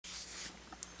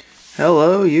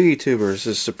Hello, you YouTubers. This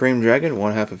is Supreme Dragon,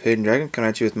 one half of Hidden Dragon, coming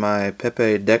at you with my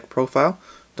Pepe deck profile.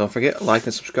 Don't forget, like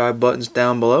and subscribe buttons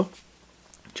down below.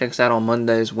 Check us out on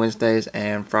Mondays, Wednesdays,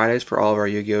 and Fridays for all of our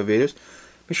Yu-Gi-Oh! Videos.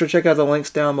 Be sure to check out the links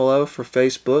down below for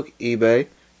Facebook, eBay,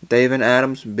 Dave and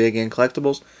Adams, Big N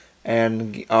Collectibles,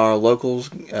 and our locals,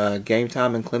 Game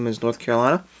Time in Clemens, North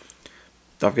Carolina.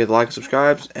 Don't forget to like and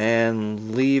subscribe,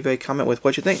 and leave a comment with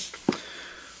what you think.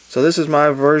 So this is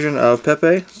my version of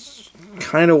Pepe.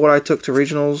 Kind of what I took to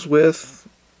regionals with,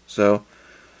 so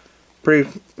pretty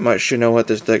much should know what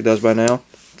this deck does by now.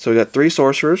 So we got 3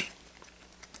 sorcerers,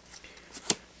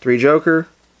 3 joker,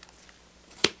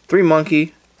 3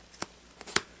 monkey,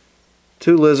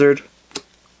 2 lizard,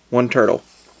 1 turtle.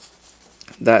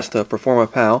 That's to perform a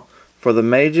pal. For the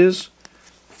mages,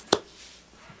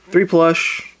 3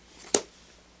 plush,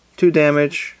 2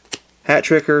 damage, hat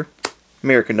tricker,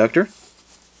 mirror conductor.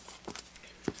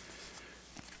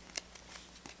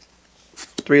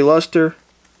 3 luster,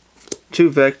 2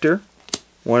 vector,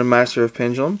 1 master of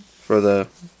pendulum for the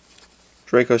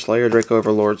Draco Slayer, Draco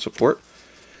Overlord support.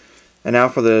 And now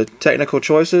for the technical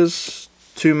choices,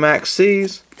 2 max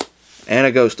C's and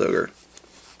a ghost ogre.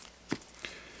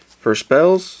 For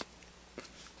spells,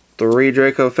 3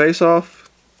 Draco face off,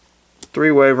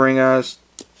 3 wavering eyes,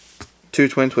 2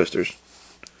 twin twisters.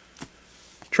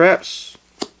 Traps,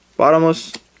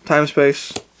 bottomless, time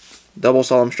space, double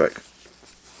solemn strike.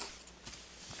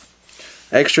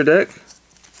 Extra deck,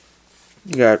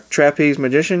 you got Trapeze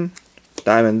Magician,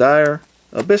 Diamond Dyer,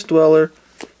 Abyss Dweller,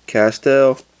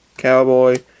 Castell,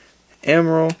 Cowboy,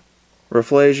 Emerald,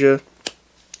 Rafflesia,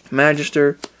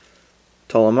 Magister,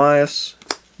 Ptolemaeus,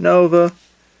 Nova,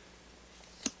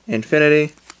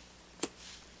 Infinity,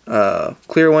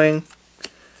 Clearwing,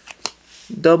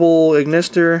 Double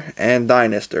Ignister, and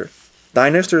Dynister.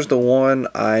 Dynister's the one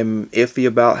I'm iffy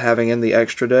about having in the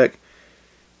extra deck.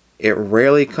 It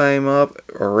rarely came up,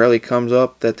 or rarely comes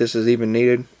up, that this is even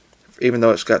needed, even though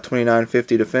it's got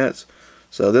 2950 defense.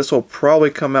 So this will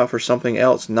probably come out for something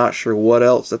else, not sure what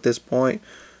else at this point.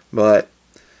 But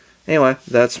anyway,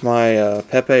 that's my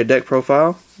Pepe deck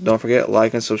profile. Don't forget,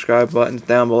 like and subscribe buttons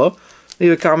down below.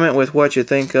 Leave a comment with what you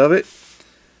think of it,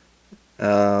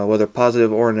 whether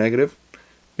positive or negative.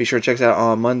 Be sure to check us out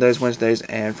on Mondays, Wednesdays,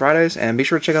 and Fridays. And be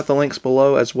sure to check out the links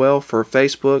below as well for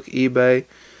Facebook, eBay,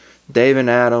 Dave and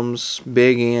Adams,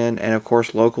 Big N, and of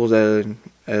course locals,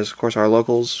 as of course our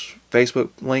locals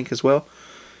Facebook link as well.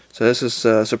 So this is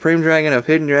Supreme Dragon of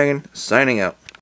Hidden Dragon signing out.